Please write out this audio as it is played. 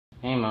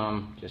Hey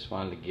Mom, just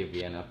wanted to give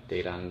you an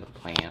update on the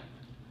plant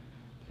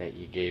that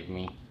you gave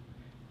me.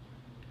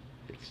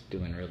 It's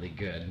doing really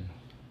good.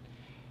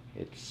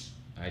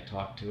 I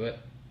talked to it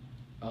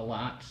a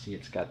lot. See,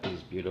 it's got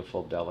these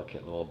beautiful,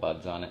 delicate little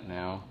buds on it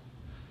now.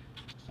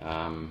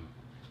 And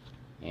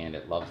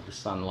it loves the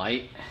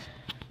sunlight,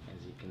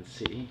 as you can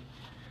see.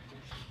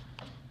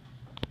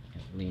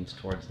 It leans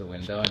towards the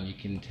window, and you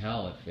can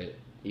tell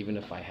even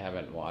if I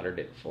haven't watered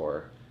it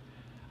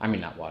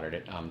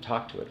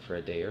talked to it for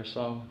a day or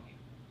so,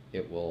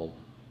 it will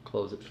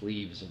close its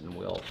leaves and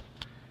wilt.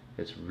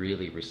 It's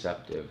really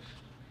receptive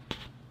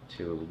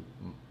to,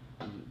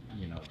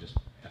 just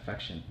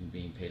affection and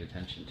being paid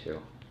attention to.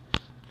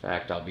 In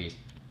fact,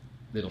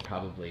 it'll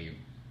probably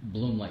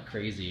bloom like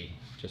crazy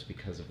just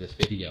because of this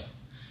video.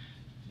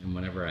 And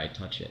whenever I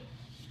touch it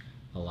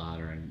a lot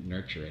or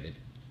nurture it, it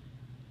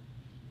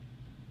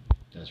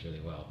does really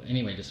well. But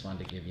anyway, just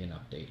wanted to give you an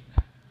update.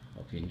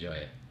 Hope you enjoy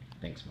it.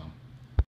 Thanks, Mom.